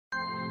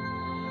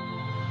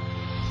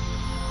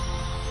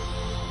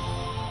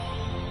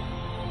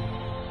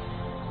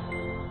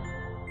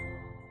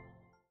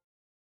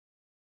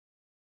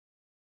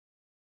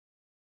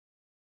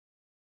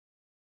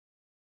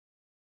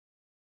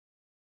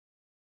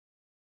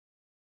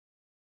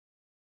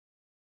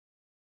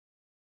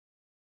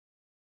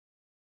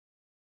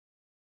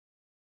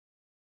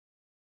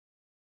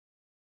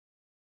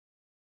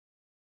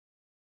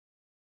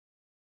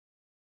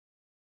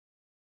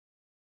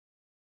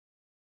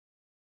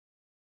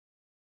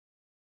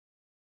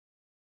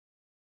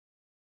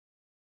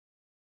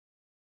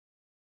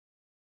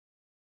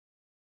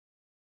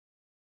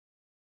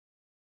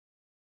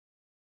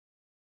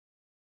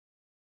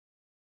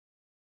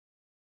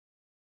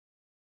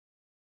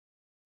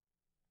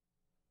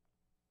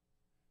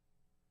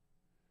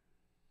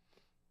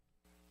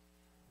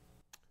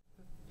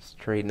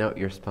Straighten out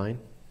your spine.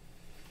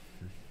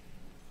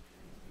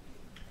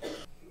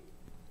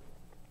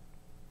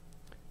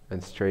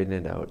 And straighten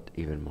it out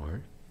even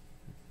more.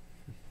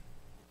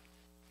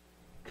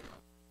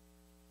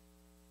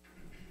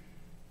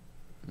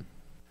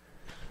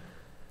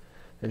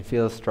 And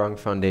feel a strong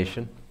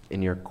foundation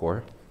in your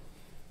core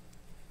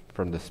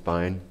from the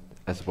spine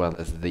as well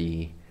as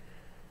the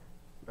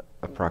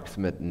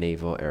approximate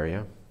navel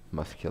area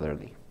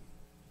muscularly.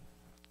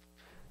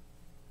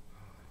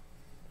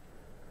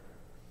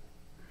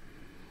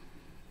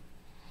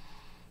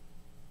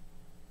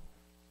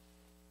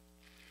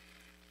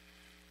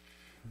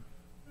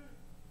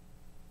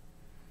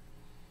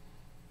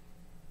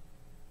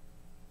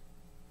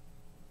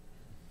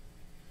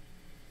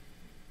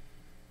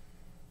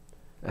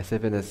 As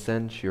if in a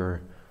sense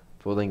you're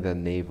pulling the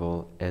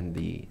navel and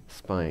the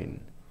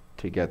spine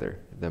together,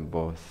 them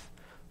both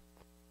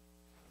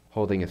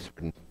holding a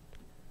certain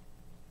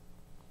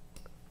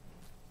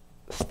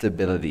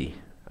stability.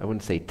 I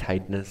wouldn't say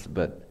tightness,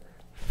 but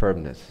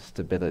firmness,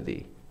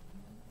 stability,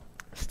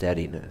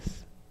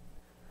 steadiness.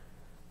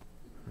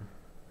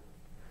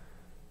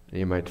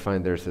 You might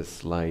find there's a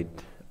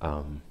slight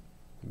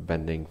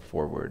bending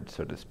forward,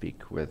 so to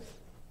speak, with,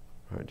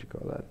 how would you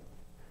call that?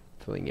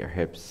 Pulling your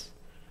hips,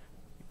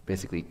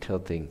 basically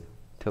tilting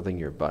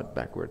your butt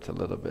backwards a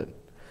little bit,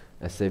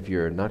 as if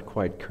you're not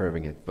quite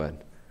curving it,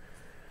 but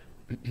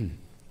and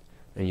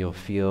you'll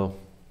feel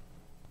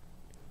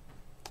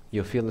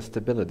a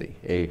stability,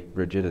 a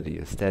rigidity,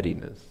 a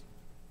steadiness.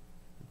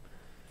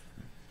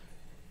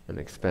 And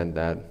expand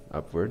that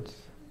upwards.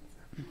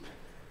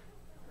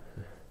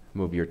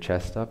 Move your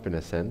chest up in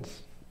a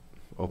sense.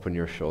 Open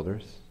your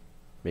shoulders.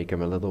 Make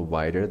them a little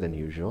wider than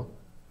usual.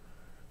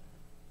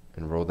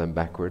 And roll them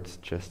backwards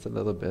just a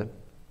little bit.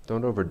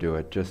 Don't overdo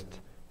it, just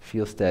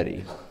feel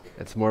steady.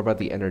 It's more about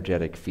the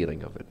energetic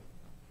feeling of it.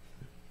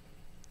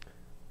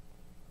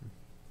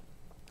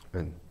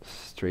 And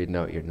straighten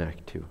out your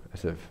neck too,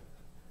 as if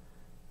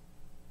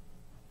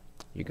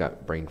you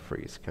got brain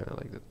freeze, kind of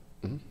like that.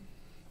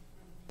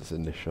 This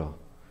initial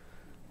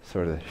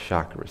sort of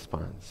shock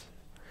response.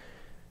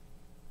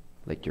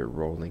 Like you're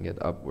rolling it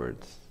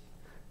upwards.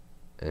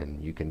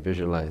 And you can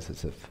visualize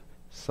as if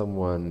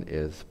someone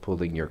is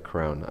pulling your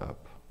crown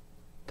up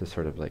to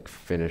sort of like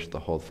finish the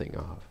whole thing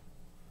off.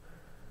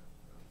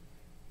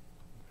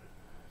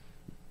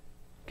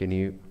 Can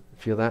you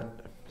feel that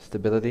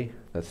stability,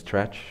 that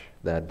stretch,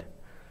 that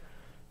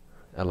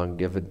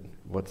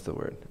what's the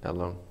word?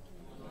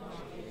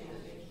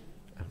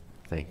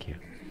 Thank you.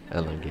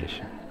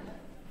 Elongation.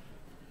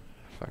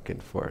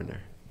 Fucking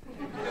foreigner.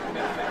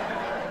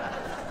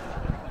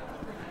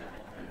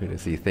 Who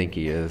does he think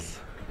he is?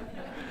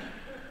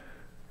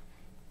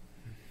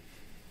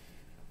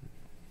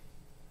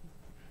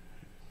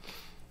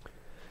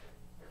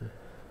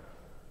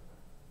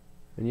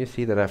 And you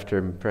see that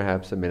after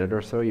perhaps a minute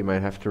or so, you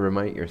might have to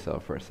remind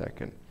yourself for a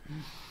second.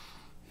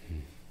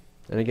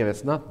 And again,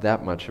 it's not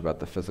that much about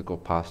the physical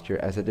posture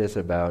as it is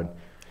about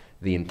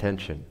the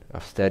intention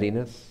of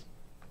steadiness,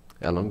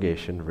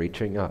 elongation,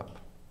 reaching up.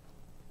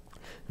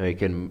 Now you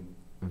can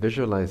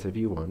visualize if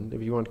you want.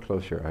 If you want,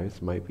 close your eyes,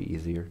 it might be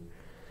easier.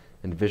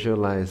 And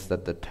visualize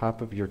that the top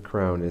of your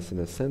crown is in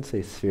a sense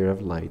a sphere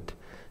of light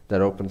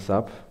that opens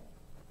up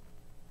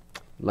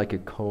like a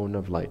cone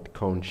of light,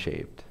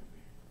 cone-shaped.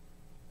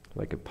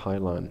 Like a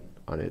pylon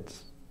on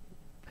its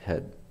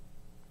head.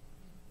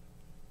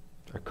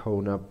 A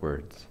cone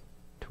upwards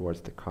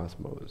towards the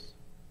cosmos.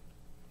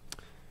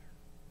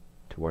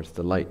 Towards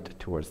the light,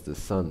 towards the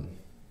sun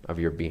of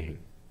your being,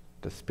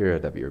 the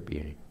spirit of your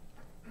being.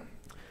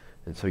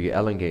 And so you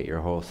elongate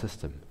your whole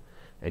system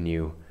and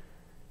you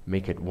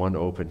make it one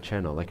open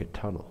channel, like a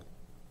tunnel.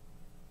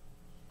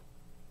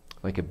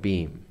 Like a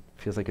beam.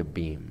 Feels like a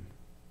beam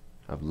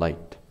of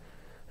light.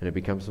 And it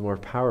becomes more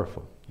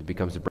powerful. It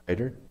becomes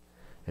brighter.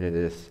 And it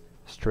is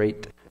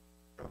straight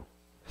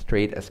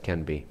as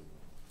can be.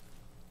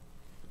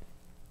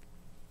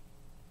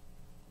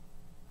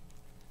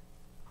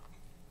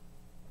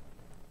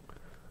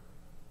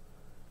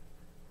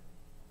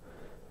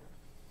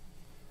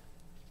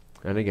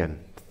 And again,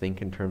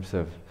 think in terms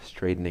of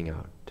straightening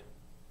out,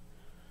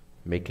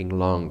 making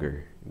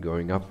longer,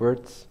 going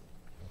upwards,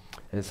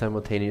 and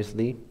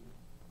simultaneously,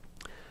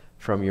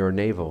 from your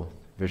navel,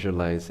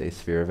 visualize a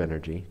sphere of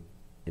energy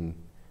in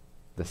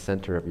the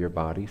center of your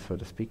body, so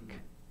to speak,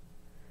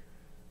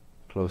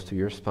 close to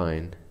your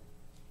spine,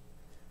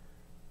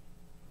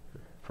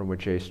 from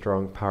which a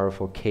strong,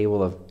 powerful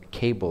cable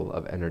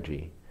of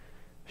energy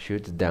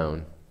shoots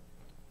down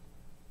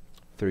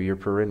through your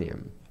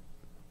perineum,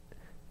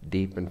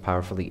 deep and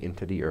powerfully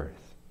into the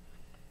earth.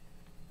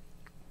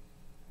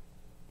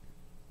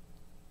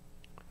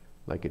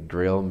 Like a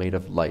drill made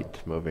of light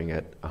moving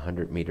at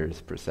 100 meters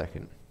per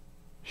second,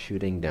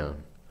 shooting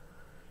down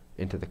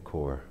into the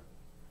core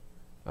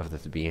of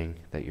this being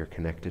that you're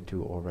connected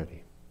to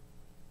already.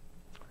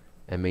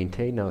 And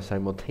maintain now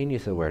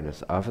simultaneous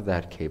awareness of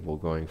that cable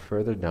going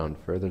further down,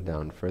 further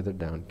down, further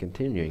down,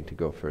 continuing to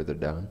go further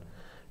down.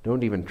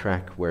 Don't even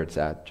track where it's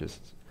at,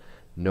 just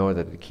know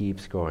that it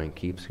keeps going,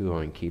 keeps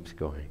going, keeps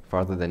going,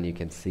 farther than you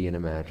can see and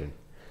imagine.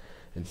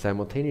 And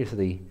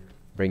simultaneously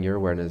bring your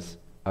awareness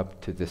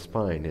up to the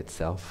spine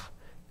itself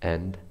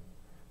and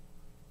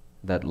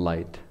that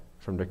light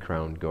from the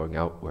crown going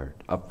outward,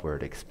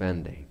 upward,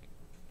 expanding,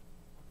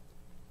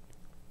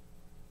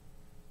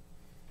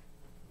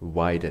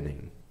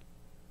 widening.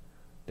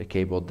 The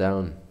cable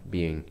down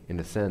being, in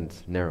a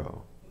sense,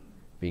 narrow,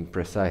 being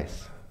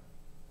precise.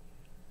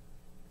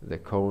 The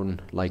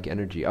cone-like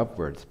energy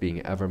upwards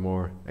being ever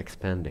more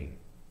expanding,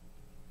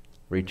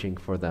 reaching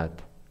for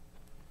that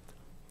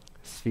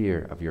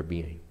sphere of your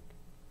being,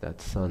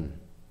 that sun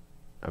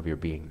of your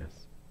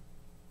beingness.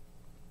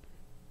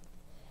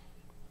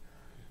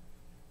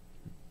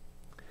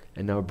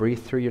 And now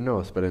breathe through your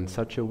nose, but in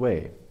such a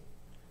way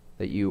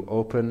that you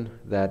open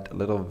that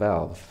little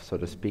valve, so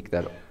to speak,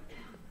 that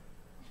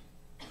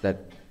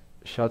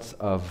shuts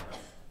of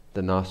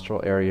the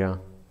nostril area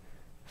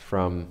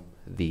from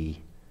the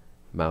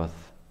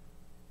mouth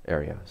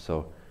area,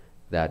 so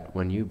that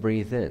when you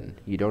breathe in,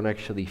 you don't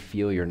actually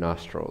feel your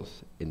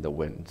nostrils in the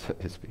wind, so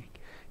to speak.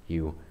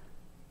 You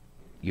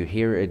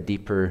hear a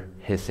deeper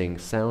hissing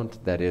sound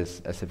that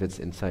is as if it's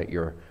inside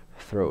your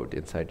throat,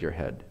 inside your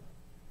head.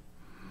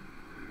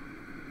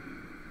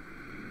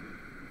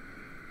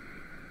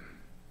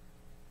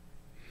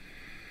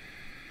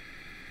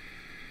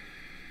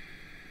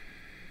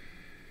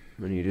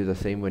 And you do the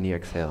same when you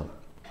exhale.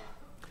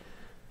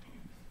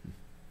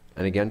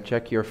 And again,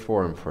 check your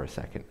form for a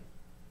second.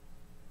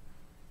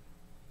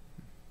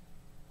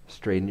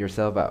 Straighten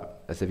yourself out,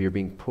 as if you're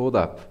being pulled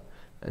up,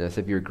 and as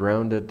if you're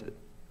grounded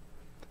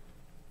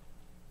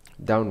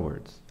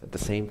downwards at the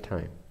same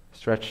time.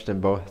 Stretched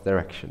in both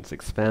directions,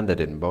 expanded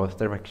in both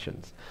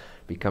directions,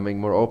 becoming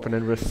more open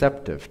and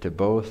receptive to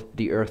both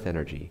the earth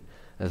energy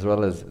as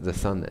well as the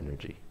sun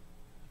energy,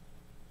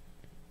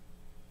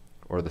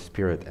 or the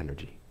spirit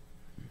energy.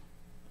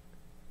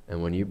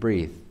 And when you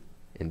breathe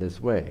in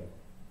this way,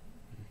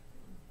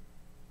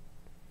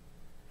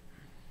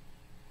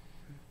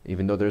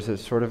 even though there's a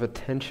sort of a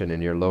tension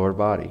in your lower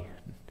body,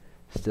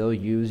 still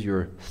use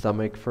your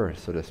stomach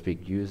first, so to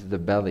speak. Use the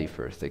belly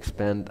first.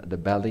 Expand the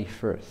belly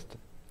first.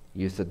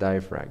 Use the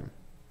diaphragm.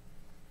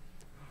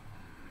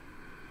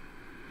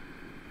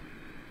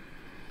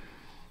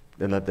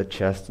 Then let the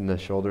chest and the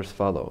shoulders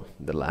follow,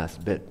 the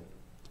last bit.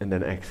 And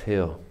then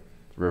exhale,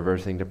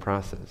 reversing the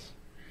process.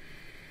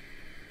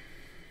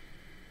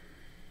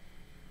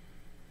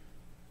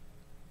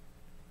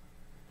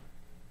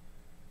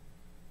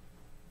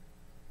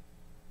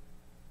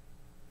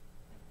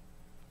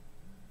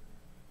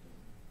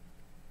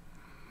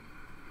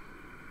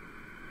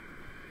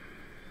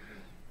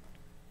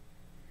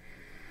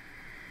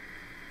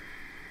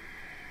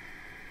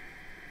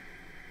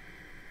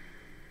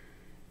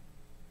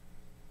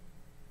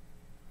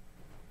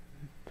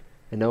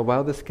 And now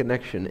while this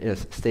connection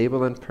is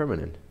stable and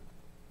permanent,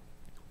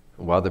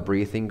 while the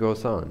breathing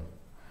goes on,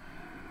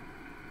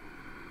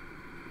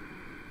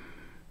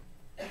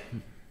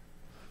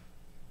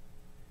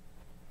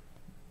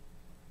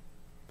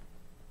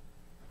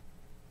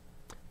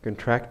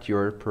 contract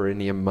your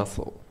perineum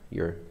muscle,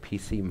 your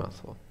PC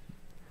muscle,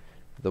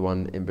 the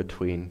one in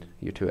between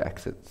your two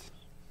exits,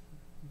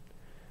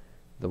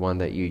 the one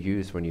that you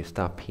use when you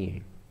stop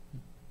peeing.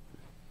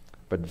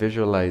 But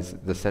visualize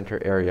the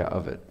center area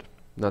of it.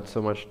 Not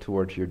so much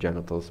towards your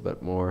genitals,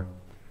 but more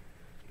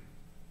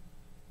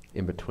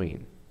in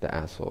between the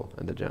asshole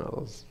and the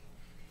genitals.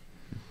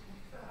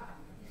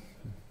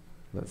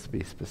 Let's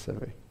be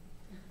specific.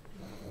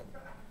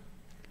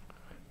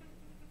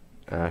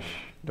 Ash,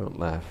 don't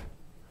laugh.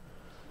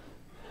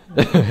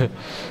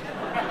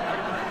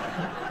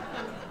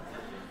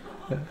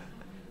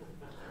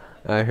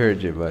 I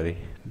heard you, buddy.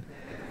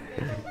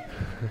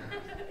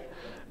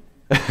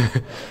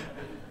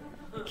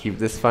 Keep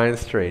the spine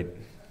straight.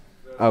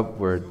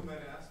 Upward.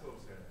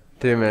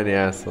 Too many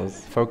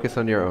assholes. Focus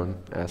on your own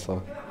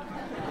asshole.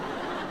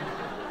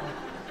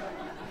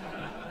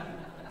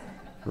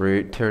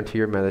 Return to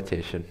your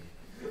meditation.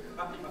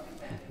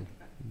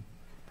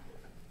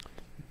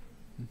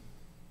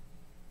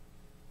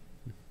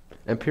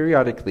 And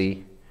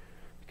periodically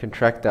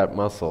contract that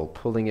muscle,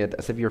 pulling it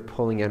as if you're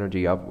pulling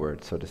energy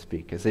upward, so to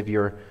speak, as if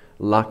you're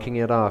locking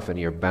it off and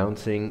you're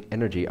bouncing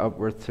energy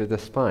upward through the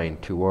spine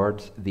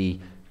towards the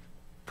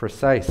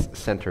precise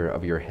center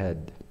of your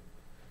head,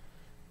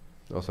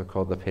 also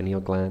called the pineal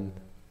gland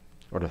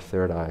or the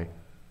third eye,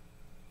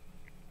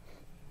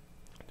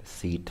 the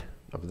seat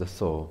of the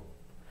soul,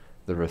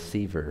 the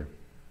receiver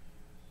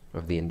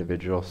of the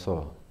individual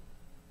soul.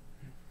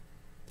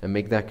 And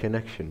make that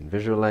connection.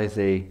 Visualize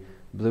a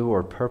blue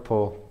or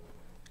purple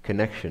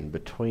connection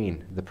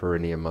between the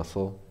perineum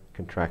muscle,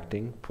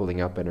 contracting,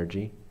 pulling up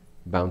energy,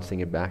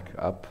 bouncing it back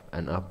up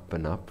and up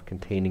and up,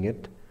 containing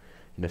it,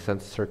 in a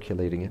sense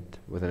circulating it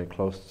within a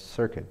closed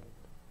circuit.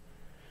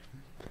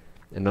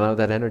 And allow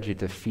that energy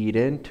to feed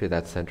into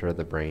that center of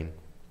the brain,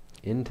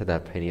 into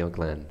that pineal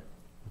gland,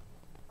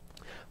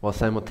 while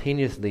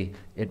simultaneously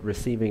it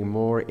receiving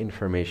more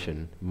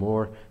information,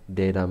 more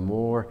data,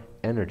 more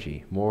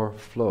energy, more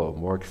flow,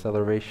 more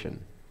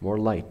acceleration more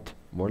light,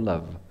 more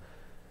love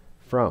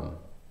from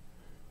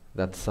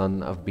that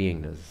sun of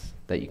beingness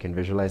that you can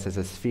visualize as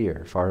a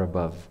sphere far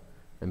above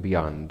and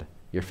beyond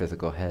your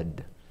physical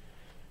head,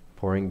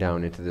 pouring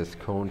down into this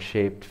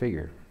cone-shaped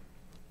figure.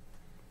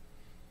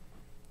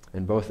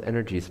 And both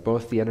energies,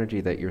 both the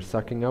energy that you're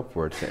sucking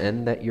upwards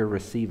and that you're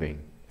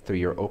receiving through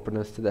your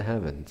openness to the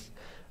heavens,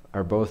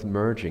 are both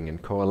merging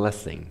and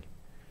coalescing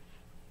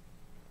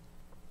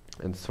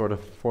and sort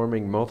of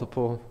forming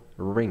multiple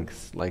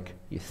rings like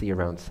you see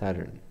around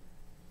Saturn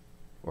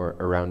or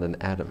around an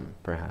atom,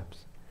 perhaps.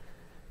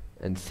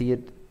 And see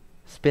it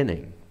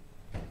spinning.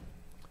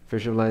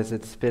 Visualize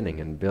it spinning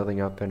and building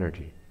up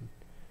energy.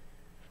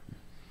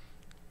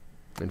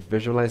 And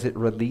visualize it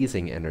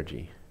releasing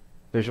energy.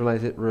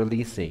 Visualize it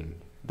releasing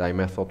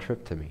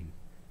dimethyltryptamine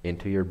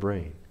into your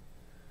brain.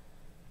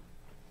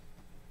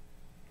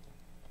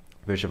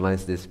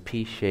 Visualize this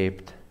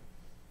P-shaped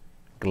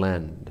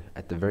gland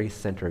at the very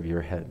center of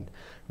your head,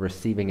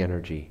 receiving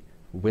energy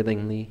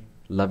willingly,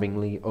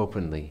 lovingly,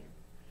 openly.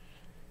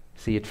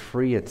 See it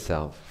free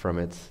itself from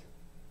its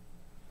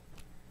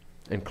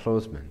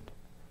enclosement,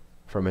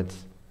 from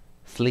its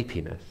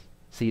sleepiness.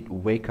 See it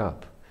wake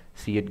up.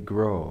 See it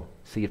grow.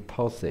 See it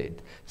pulsate.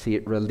 See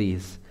it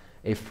release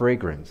a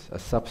fragrance, a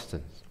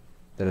substance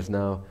that is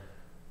now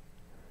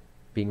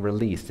being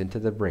released into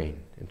the brain,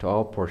 into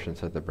all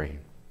portions of the brain,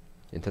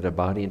 into the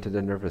body, into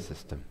the nervous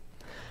system.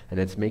 And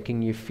it's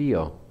making you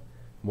feel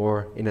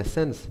more, in a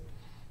sense,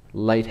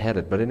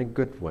 lightheaded, but in a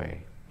good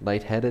way.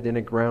 Lightheaded in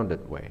a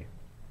grounded way.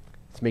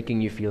 It's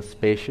making you feel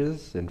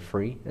spacious and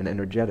free and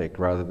energetic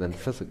rather than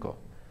physical.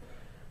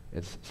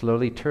 It's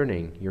slowly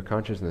turning your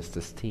consciousness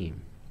to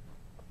steam.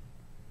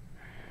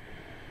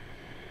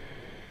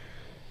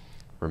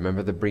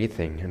 Remember the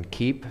breathing and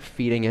keep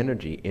feeding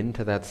energy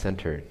into that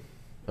center,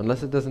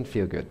 unless it doesn't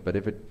feel good. But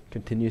if it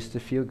continues to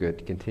feel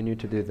good, continue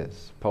to do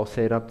this.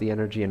 Pulsate up the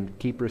energy and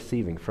keep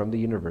receiving from the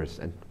universe,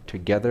 and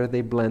together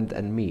they blend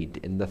and meet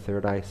in the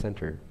third eye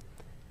center,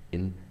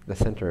 in the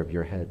center of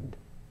your head.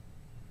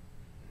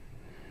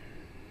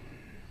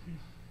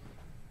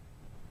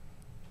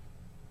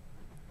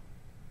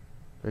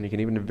 And you can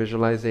even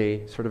visualize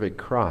a sort of a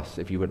cross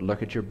if you would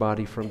look at your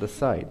body from the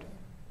side,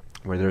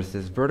 where there's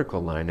this vertical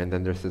line and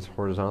then there's this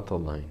horizontal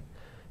line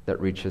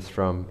that reaches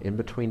from in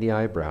between the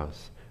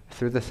eyebrows,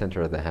 through the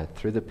center of the head,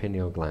 through the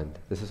pineal gland.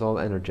 This is all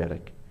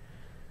energetic,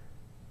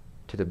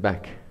 to the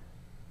back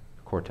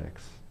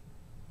cortex,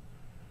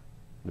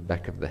 the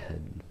back of the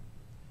head.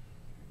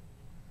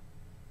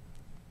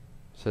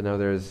 So now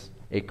there's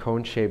a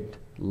cone-shaped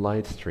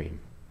light stream,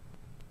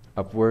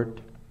 upward,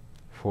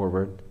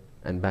 forward,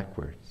 and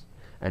backwards,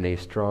 and a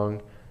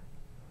strong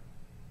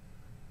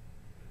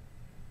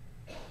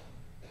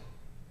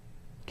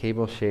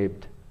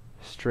cable-shaped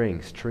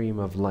stream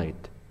of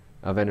light,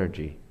 of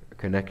energy, a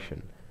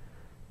connection,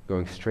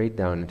 going straight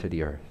down into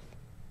the earth.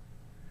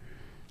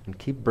 And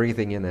keep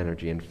breathing in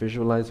energy and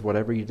visualize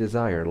whatever you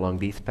desire along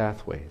these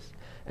pathways.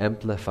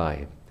 Amplify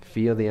it.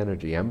 Feel the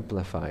energy.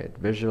 Amplify it.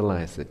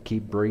 Visualize it.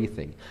 Keep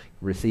breathing.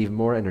 Receive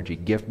more energy.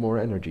 Give more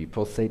energy.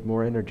 Pulsate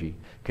more energy.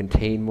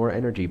 Contain more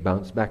energy.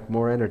 Bounce back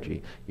more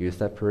energy. Use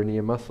that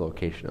perineum muscle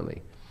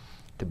occasionally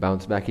to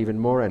bounce back even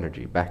more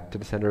energy back to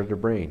the center of the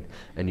brain.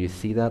 And you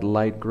see that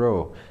light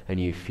grow, and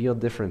you feel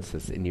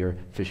differences in your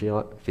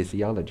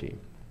physiology,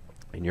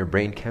 in your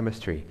brain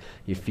chemistry.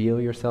 You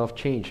feel yourself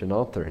change and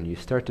alter, and you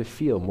start to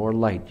feel more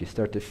light. You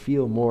start to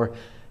feel more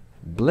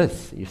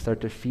bliss. You start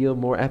to feel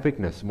more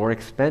epicness, more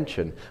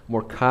expansion,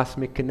 more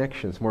cosmic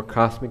connections, more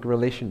cosmic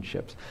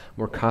relationships,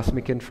 more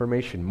cosmic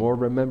information, more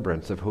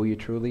remembrance of who you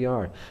truly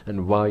are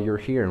and why you're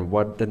here and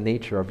what the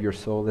nature of your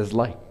soul is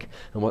like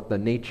and what the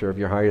nature of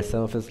your higher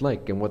self is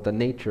like and what the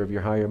nature of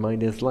your higher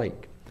mind is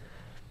like.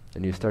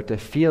 And you start to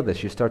feel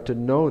this, you start to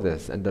know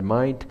this, and the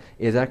mind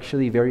is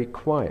actually very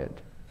quiet.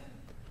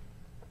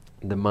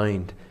 The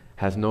mind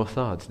has no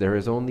thoughts. There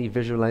is only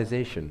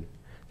visualization.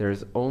 There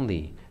is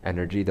only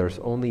energy. There's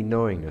only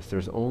knowingness.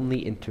 There's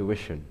only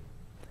intuition.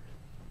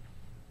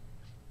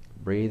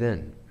 Breathe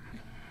in.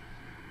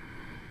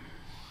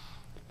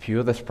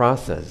 Feel this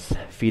process.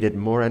 Feed it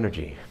more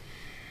energy.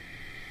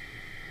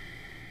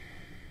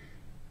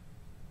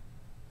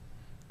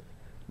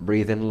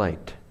 Breathe in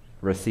light.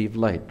 Receive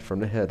light from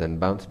the head and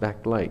bounce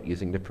back light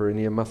using the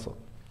perineum muscle.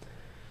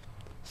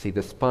 See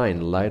the spine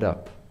light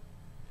up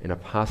in a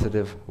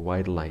positive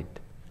white light.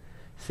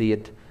 See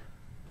it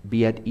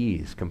be at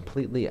ease,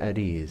 completely at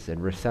ease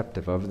and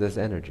receptive of this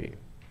energy.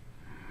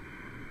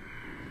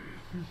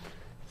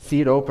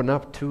 See it open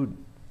up to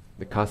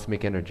the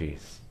cosmic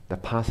energies, the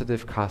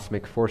positive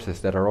cosmic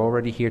forces that are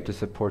already here to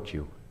support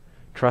you.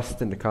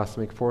 Trust in the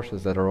cosmic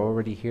forces that are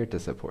already here to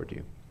support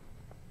you.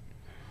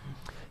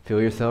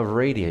 Feel yourself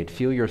radiate.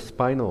 Feel your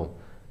spinal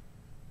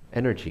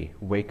energy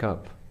wake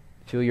up.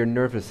 Feel your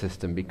nervous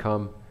system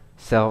become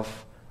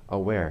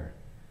self-aware.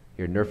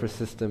 Your nervous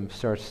system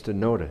starts to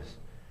notice,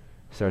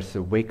 starts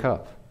to wake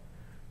up,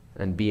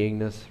 and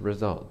beingness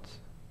results.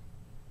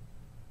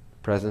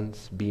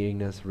 Presence,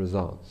 beingness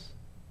results.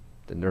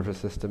 The nervous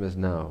system is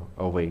now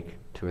awake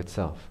to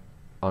itself,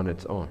 on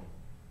its own,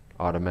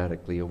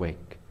 automatically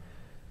awake.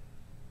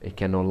 It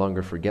can no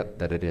longer forget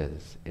that it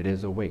is. It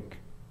is awake.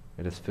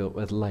 It is filled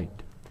with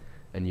light.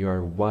 And you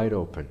are wide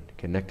open,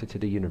 connected to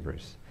the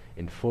universe,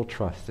 in full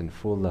trust, in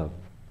full love.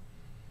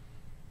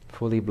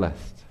 Fully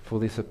blessed,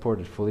 fully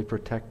supported, fully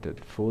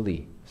protected,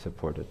 fully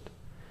supported.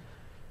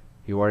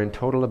 You are in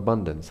total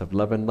abundance of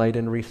love and light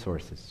and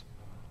resources.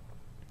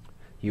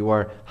 You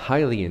are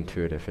highly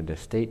intuitive in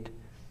this state.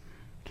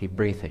 Keep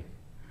breathing.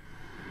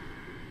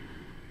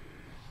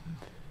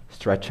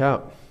 Stretch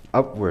out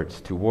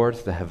upwards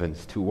towards the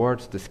heavens,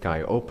 towards the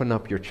sky. Open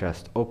up your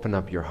chest, open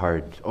up your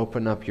heart,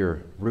 open up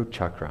your root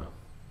chakra.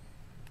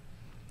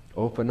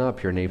 Open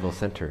up your navel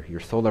center, your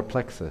solar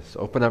plexus.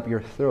 Open up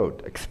your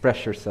throat.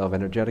 Express yourself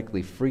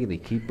energetically, freely.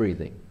 Keep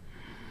breathing.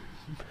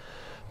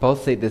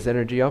 Pulsate this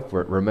energy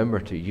upward. Remember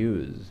to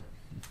use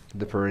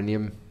the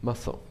perineum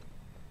muscle.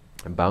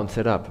 And bounce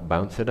it up,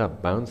 bounce it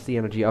up. Bounce the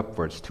energy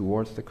upwards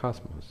towards the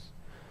cosmos,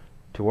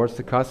 towards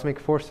the cosmic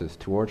forces,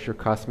 towards your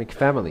cosmic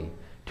family,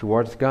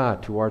 towards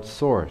God, towards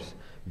Source,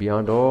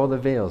 beyond all the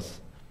veils,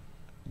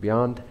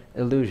 beyond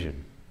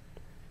illusion,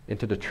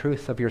 into the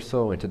truth of your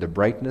soul, into the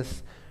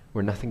brightness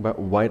where nothing but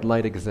white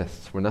light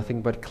exists, where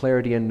nothing but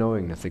clarity and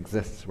knowingness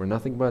exists, where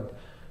nothing but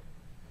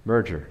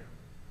merger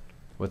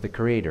with the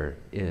Creator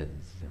is.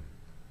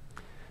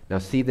 Now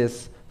see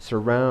this,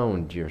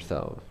 surround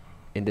yourself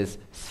in this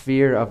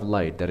sphere of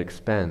light that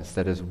expands,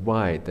 that is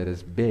wide, that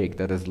is big,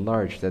 that is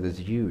large, that is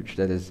huge,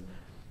 that is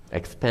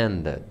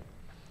expanded.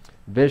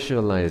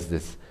 Visualize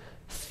this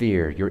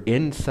sphere. You're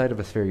inside of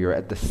a sphere. You're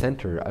at the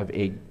center of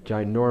a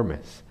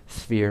ginormous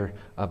sphere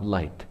of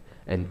light.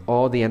 And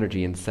all the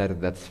energy inside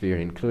of that sphere,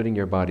 including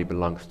your body,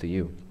 belongs to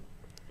you.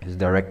 Is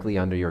directly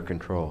under your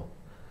control.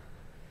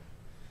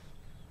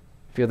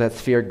 Feel that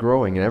sphere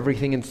growing, and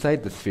everything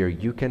inside the sphere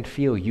you can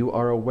feel, you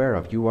are aware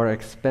of, you are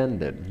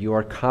expanded, you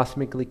are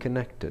cosmically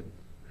connected.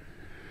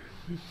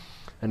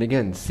 And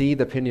again, see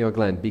the pineal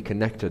gland be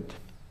connected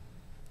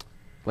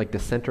like the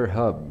center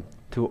hub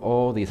to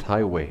all these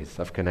highways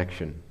of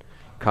connection.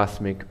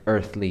 Cosmic,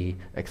 earthly,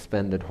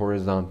 expanded,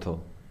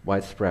 horizontal,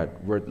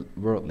 widespread,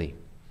 worldly,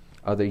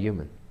 other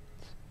humans.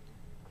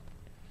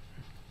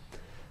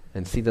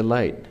 And see the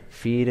light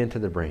feed into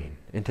the brain,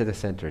 into the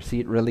center.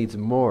 See it release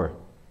more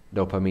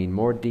dopamine,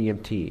 more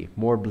DMT,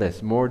 more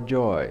bliss, more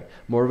joy,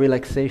 more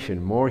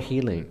relaxation, more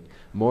healing,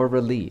 more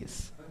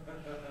release.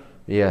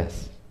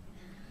 Yes.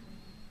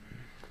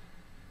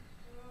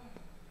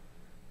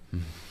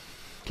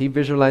 Keep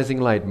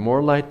visualizing light,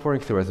 more light pouring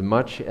through as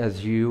much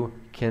as you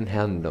can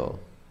handle.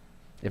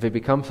 If it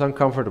becomes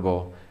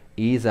uncomfortable,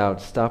 ease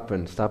out, stop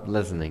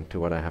listening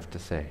to what I have to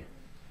say.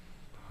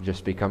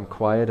 Just become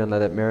quiet and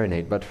let it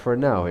marinate. But for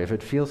now, if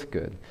it feels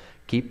good,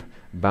 keep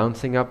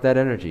bouncing up that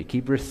energy.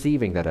 Keep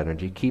receiving that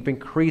energy. Keep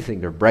increasing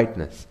the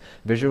brightness.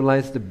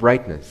 Visualize the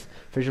brightness.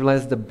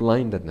 Visualize the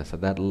blindedness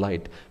of that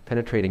light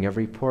penetrating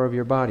every pore of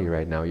your body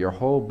right now. Your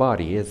whole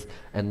body is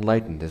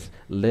enlightened, is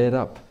lit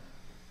up.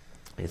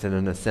 It's in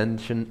an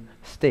ascension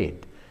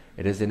state.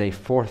 It is in a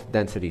fourth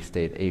density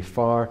state, a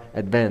far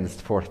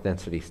advanced fourth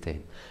density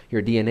state.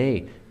 Your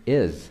DNA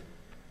is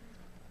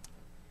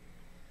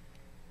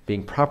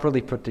being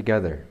properly put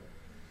together,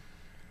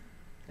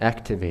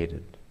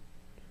 activated.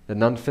 The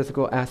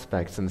non-physical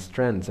aspects and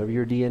strands of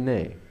your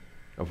DNA,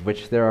 of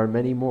which there are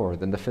many more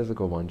than the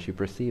physical ones you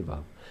perceive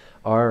of,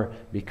 are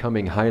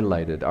becoming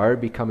highlighted, are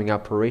becoming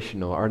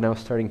operational, are now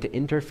starting to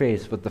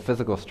interface with the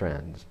physical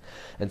strands.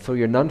 And so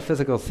your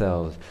non-physical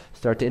selves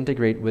start to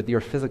integrate with your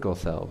physical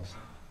selves.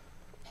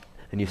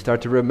 And you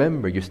start to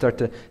remember, you start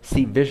to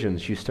see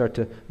visions, you start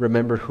to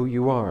remember who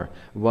you are,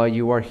 why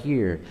you are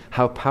here,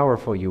 how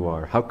powerful you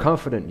are, how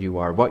confident you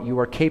are, what you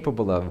are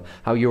capable of,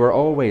 how you are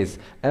always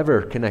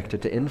ever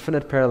connected to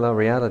infinite parallel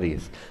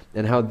realities,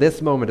 and how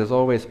this moment is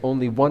always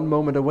only one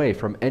moment away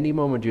from any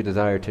moment you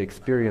desire to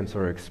experience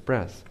or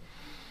express.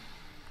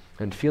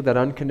 And feel that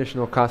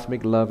unconditional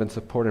cosmic love and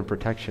support and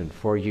protection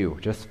for you,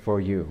 just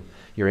for you.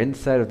 You're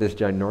inside of this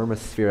ginormous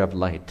sphere of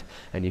light,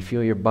 and you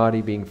feel your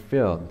body being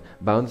filled.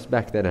 Bounce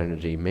back that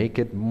energy. Make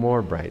it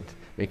more bright.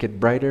 Make it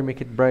brighter,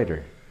 make it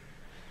brighter.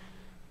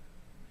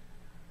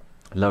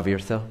 Love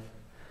yourself.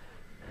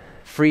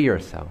 Free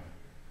yourself.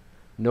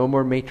 No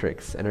more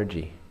matrix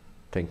energy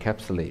to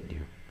encapsulate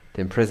you,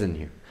 to imprison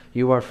you.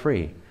 You are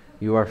free.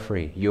 You are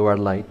free. You are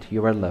light.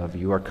 You are love.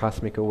 You are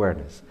cosmic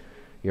awareness.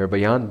 You're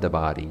beyond the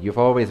body. You've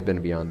always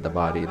been beyond the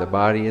body. The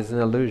body is an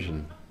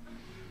illusion.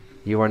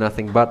 You are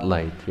nothing but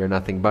light. You're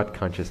nothing but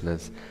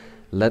consciousness.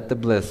 Let the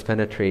bliss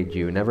penetrate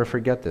you. Never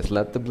forget this.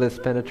 Let the bliss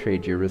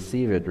penetrate you.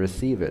 Receive it.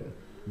 Receive it.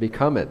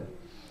 Become it.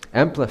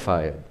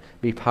 Amplify it.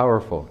 Be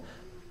powerful.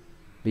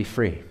 Be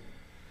free.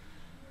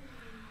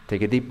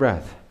 Take a deep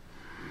breath.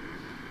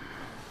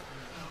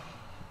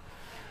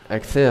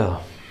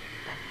 Exhale.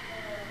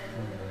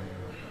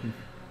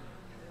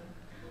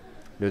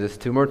 Do this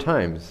 2 more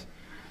times.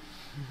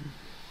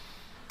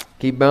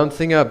 Keep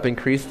bouncing up.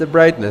 Increase the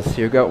brightness.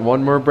 You've got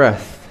 1 more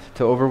breath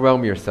to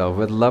overwhelm yourself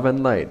with love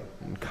and light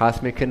and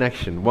cosmic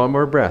connection. 1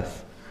 more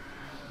breath.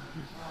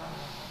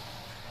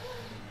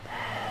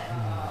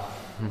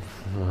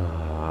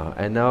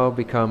 And now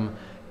become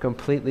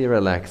completely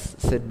relaxed.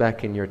 Sit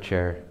back in your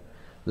chair.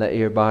 Let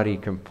your body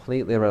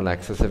completely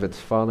relax as if it's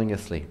falling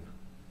asleep.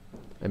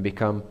 And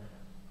become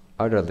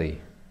utterly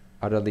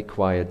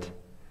quiet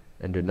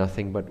and do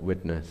nothing but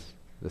witness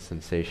the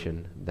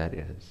sensation that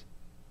is.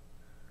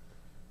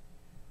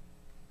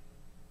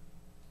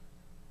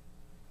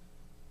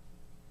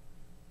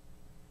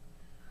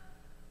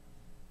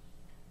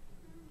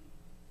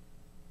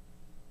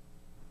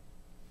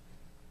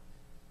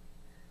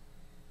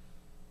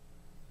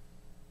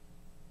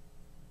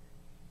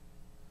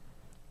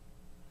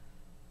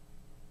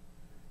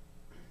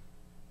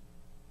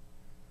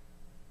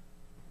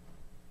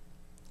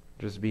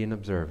 Just be an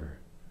observer.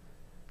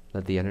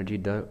 Let the energy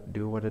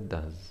do what it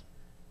does.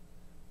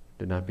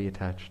 Do not be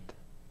attached.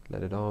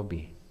 Let it all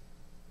be.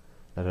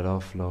 Let it all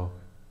flow.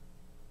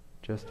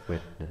 Just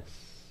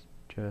witness.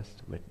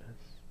 Just witness.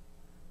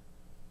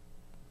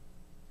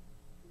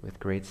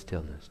 With great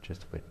stillness,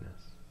 just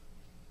witness.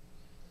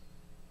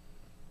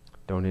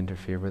 Don't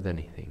interfere with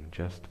anything,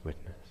 just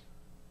witness.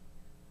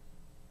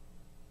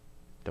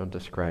 Don't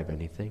describe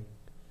anything,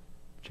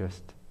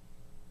 just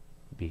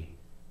be.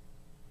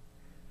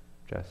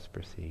 Just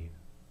perceive.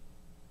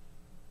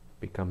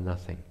 Become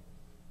nothing.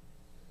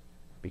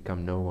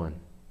 Become no one.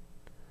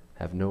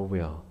 Have no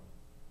will.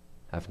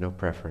 Have no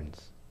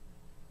preference.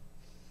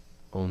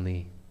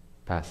 Only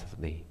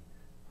passively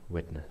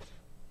witness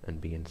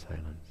and be in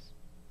silence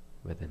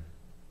within.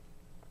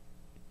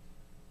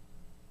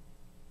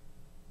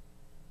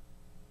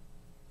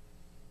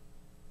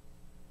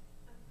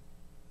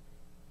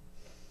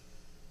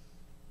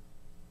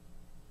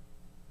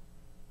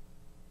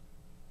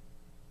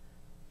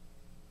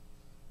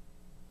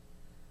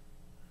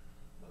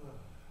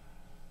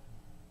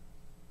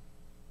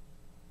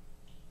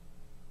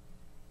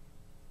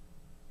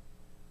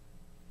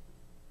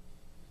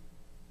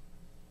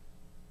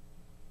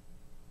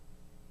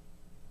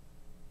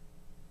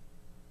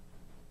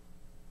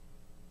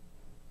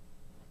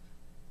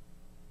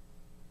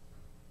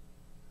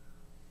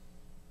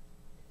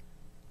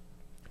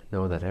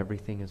 Know that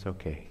everything is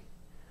okay.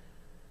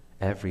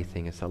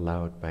 Everything is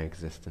allowed by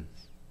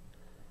existence.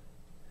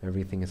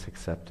 Everything is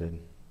accepted.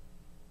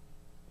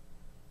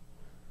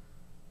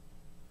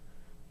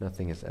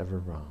 Nothing is ever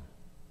wrong.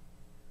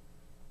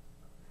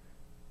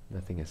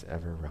 Nothing is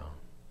ever wrong.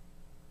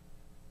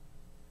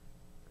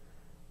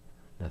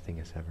 Nothing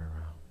is ever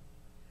wrong.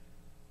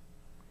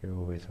 You're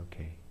always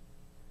okay.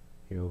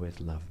 You're always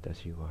loved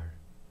as you are.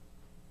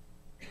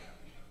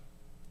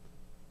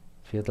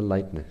 Feel the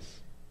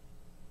lightness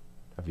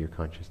of your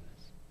consciousness.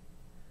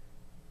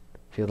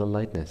 Feel the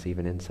lightness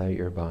even inside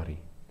your body.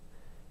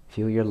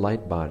 Feel your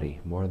light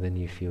body more than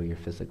you feel your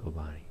physical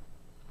body.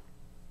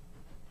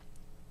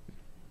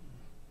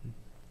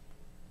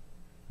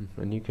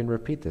 And you can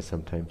repeat this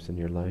sometimes in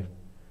your life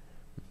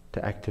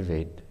to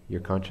activate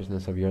your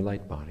consciousness of your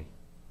light body.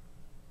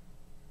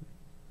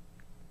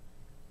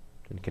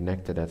 And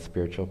connect to that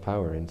spiritual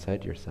power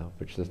inside yourself,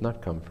 which does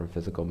not come from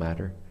physical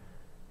matter,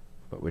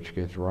 but which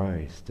gives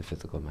rise to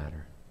physical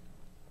matter.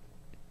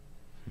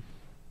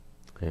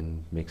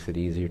 And makes it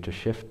easier to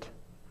shift,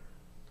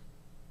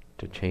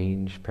 to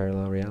change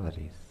parallel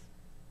realities,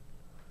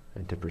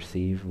 and to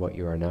perceive what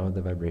you are now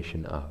the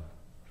vibration of.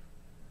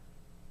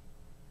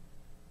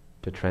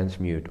 To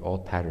transmute all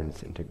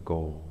patterns into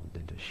gold,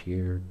 into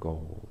sheer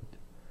gold,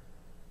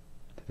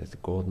 to this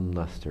golden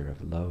luster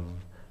of love,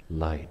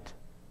 light,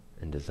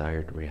 and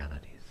desired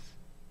realities.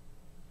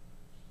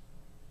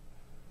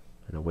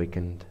 An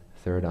awakened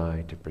third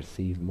eye to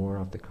perceive more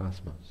of the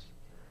cosmos,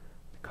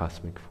 the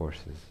cosmic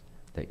forces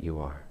that you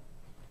are.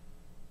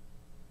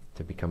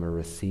 To become a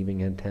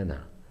receiving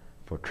antenna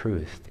for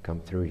truth to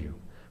come through you,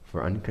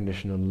 for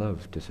unconditional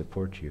love to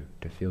support you,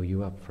 to fill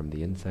you up from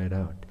the inside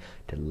out,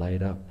 to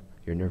light up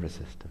your nervous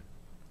system,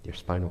 your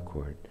spinal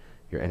cord,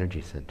 your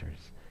energy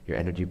centers, your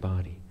energy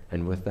body,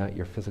 and with that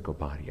your physical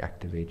body.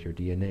 Activate your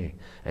DNA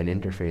and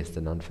interface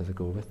the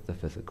non-physical with the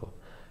physical,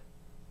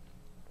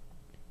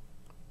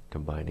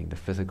 combining the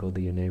physical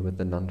DNA with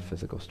the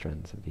non-physical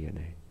strands of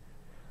DNA.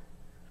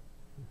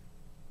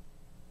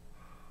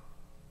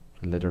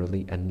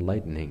 Literally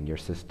enlightening your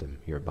system,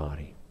 your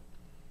body.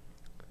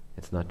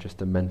 It's not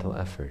just a mental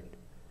effort.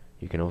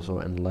 You can also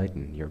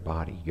enlighten your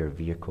body, your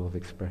vehicle of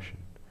expression,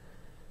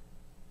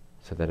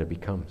 so that it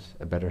becomes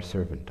a better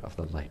servant of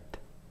the light.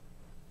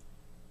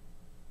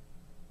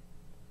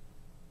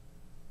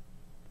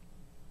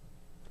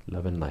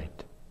 Love and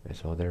light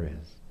is all there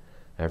is.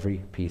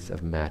 Every piece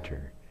of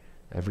matter,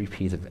 every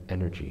piece of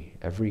energy,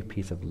 every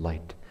piece of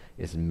light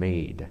is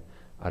made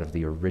out of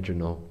the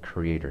original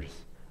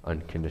Creator's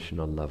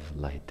unconditional love,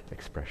 light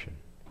expression.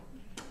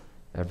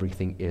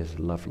 Everything is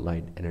love,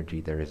 light,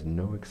 energy. There is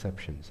no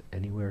exceptions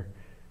anywhere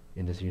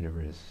in this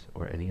universe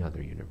or any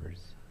other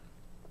universe.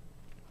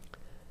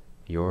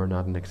 You're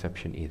not an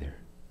exception either.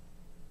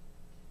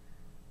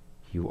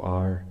 You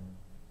are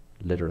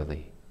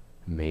literally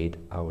made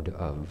out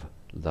of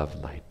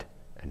love, light,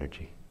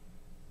 energy.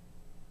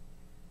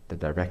 The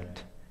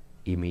direct,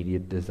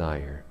 immediate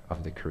desire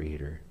of the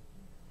Creator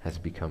has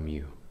become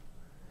you.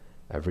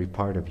 Every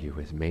part of you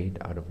is made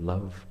out of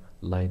love,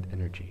 light,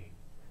 energy.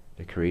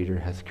 The Creator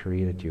has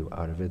created you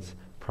out of its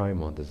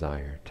primal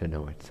desire to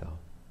know itself.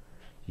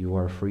 You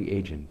are a free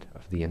agent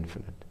of the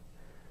infinite.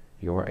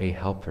 You are a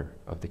helper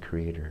of the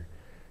Creator.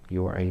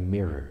 You are a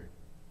mirror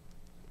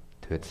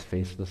to its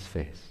faceless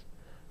face,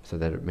 so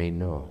that it may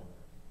know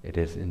it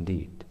is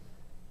indeed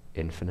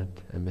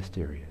infinite and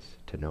mysterious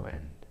to no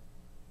end.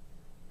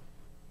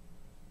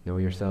 Know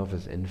yourself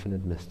as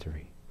infinite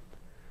mystery,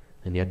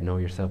 and yet know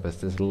yourself as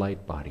this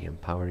light body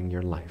empowering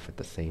your life at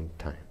the same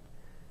time.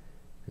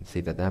 And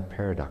see that that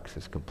paradox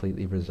is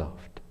completely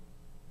resolved.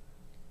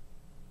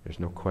 There's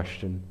no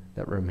question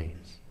that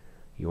remains.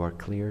 You are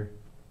clear,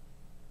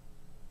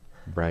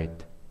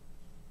 bright,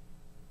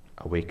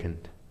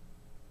 awakened,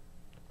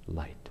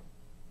 light,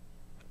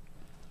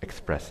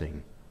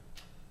 expressing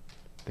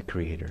the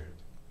Creator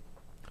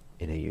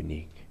in a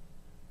unique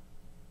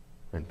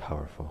and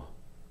powerful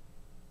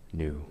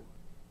new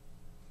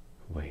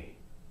way.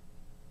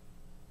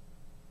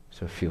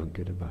 So feel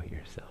good about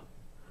yourself,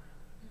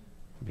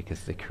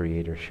 because the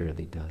Creator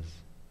surely does.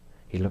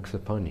 He looks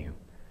upon you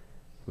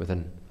with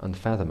an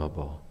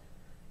unfathomable,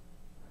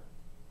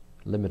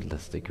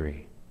 limitless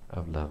degree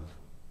of love,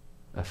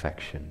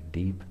 affection,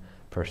 deep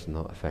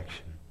personal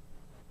affection.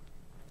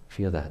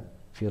 Feel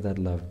that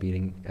love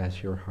beating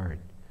as your heart.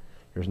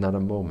 There's not a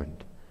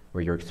moment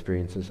where your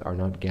experiences are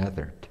not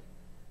gathered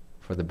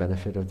for the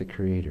benefit of the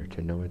Creator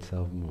to know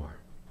itself more.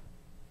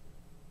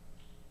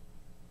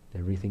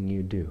 Everything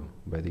you do,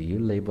 whether you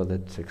label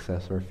it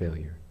success or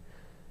failure,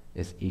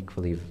 is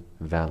equally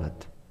valid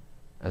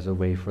as a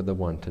way for the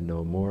one to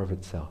know more of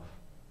itself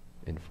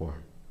in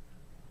form.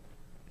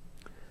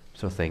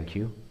 So thank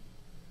you.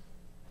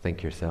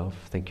 Thank yourself.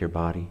 Thank your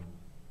body.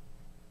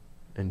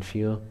 And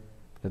feel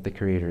that the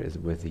Creator is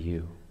with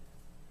you.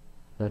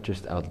 Not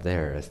just out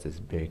there as this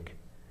big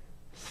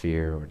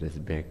sphere or this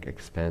big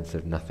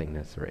expansive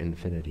nothingness or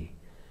infinity.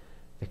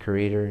 The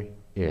Creator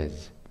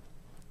is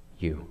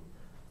you.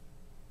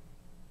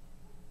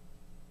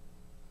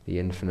 The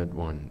Infinite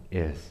One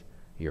is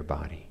your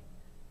body,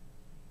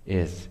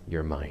 is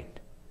your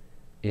mind,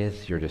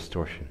 is your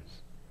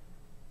distortions.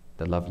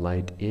 The love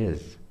light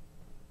is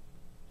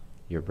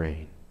your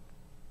brain,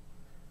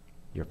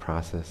 your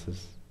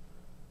processes,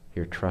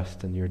 your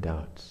trust and your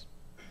doubts.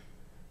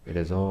 It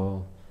is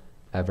all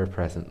ever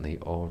presently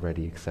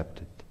already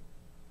accepted,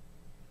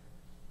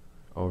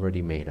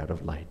 already made out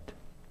of light.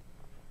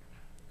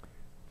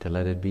 To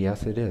let it be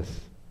as it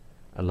is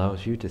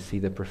allows you to see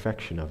the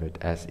perfection of it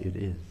as it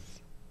is.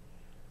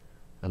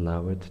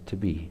 Allow it to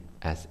be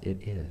as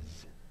it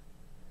is,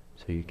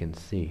 so you can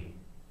see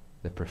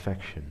the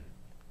perfection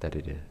that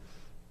it is.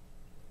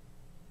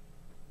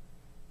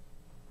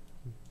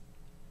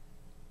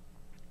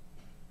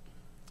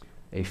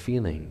 A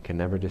feeling can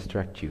never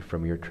distract you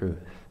from your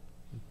truth,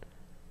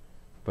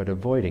 but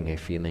avoiding a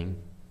feeling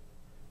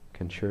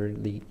can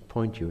surely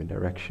point you in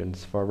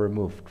directions far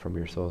removed from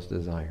your soul's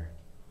desire.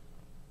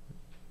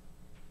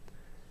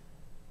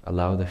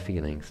 Allow the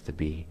feelings to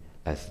be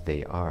as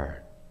they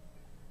are.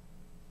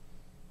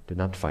 Do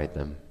not fight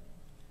them.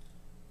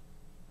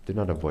 Do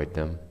not avoid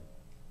them.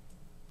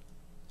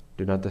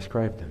 Do not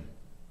describe them.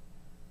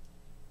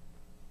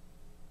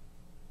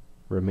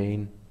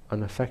 Remain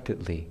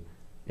unaffectedly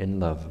in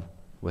love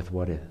with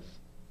what is,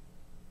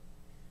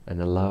 and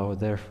allow,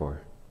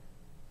 therefore,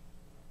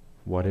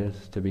 what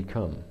is to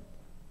become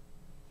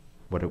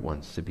what it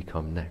wants to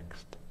become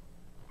next.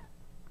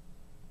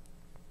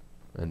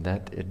 And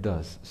that it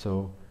does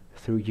so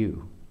through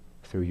you,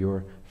 through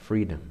your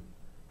freedom,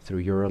 through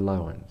your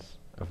allowance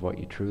of what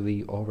you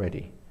truly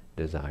already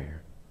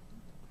desire.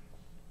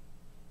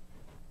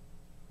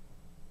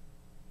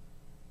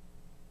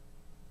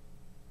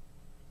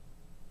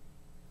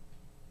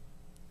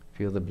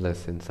 Feel the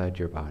bliss inside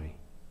your body,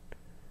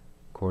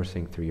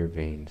 coursing through your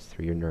veins,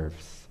 through your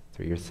nerves,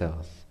 through your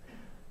cells.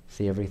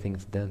 See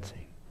everything's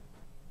dancing.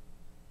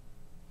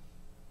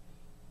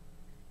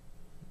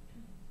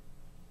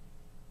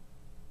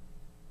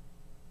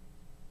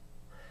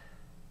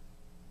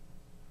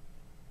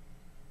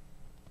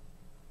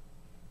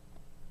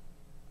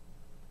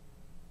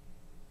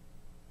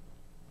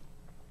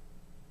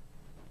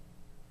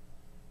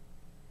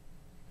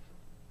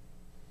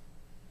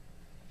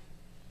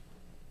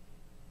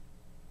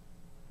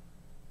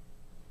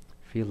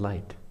 Feel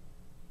light,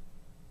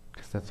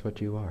 because that's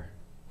what you are.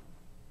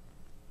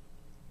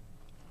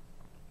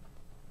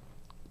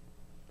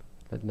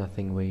 Let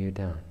nothing weigh you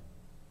down.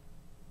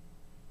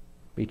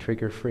 Be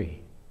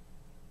trigger-free.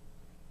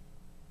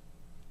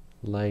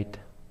 Light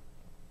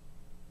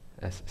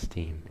as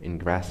steam,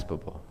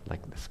 ingraspable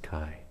like the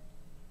sky.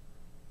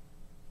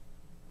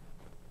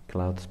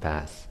 Clouds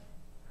pass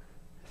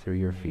through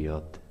your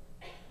field,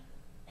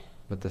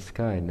 but the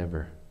sky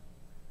never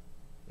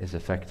is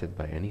affected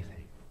by anything.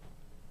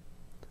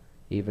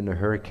 Even a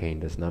hurricane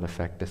does not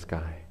affect the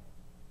sky.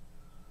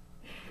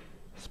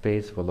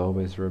 Space will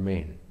always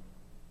remain,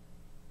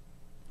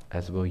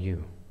 as will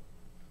you.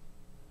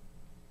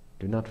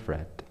 Do not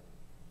fret.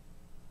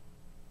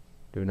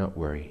 Do not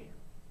worry.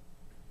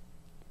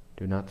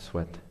 Do not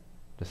sweat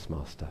the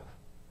small stuff.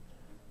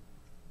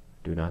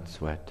 Do not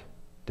sweat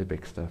the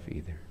big stuff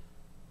either.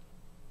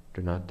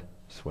 Do not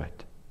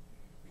sweat.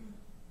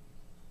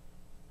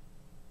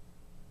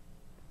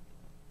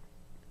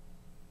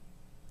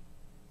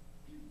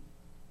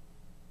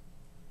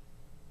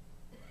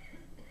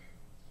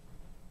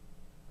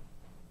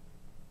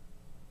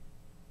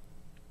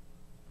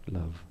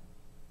 Love.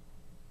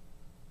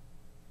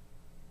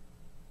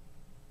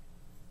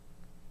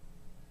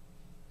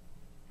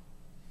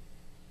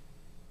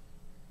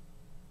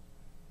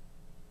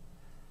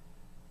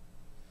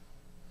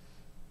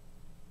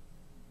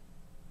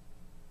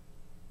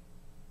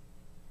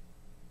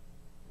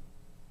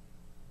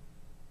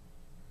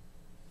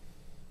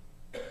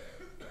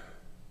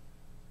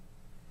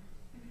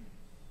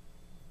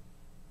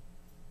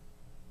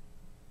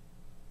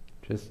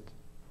 Just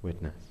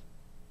witness.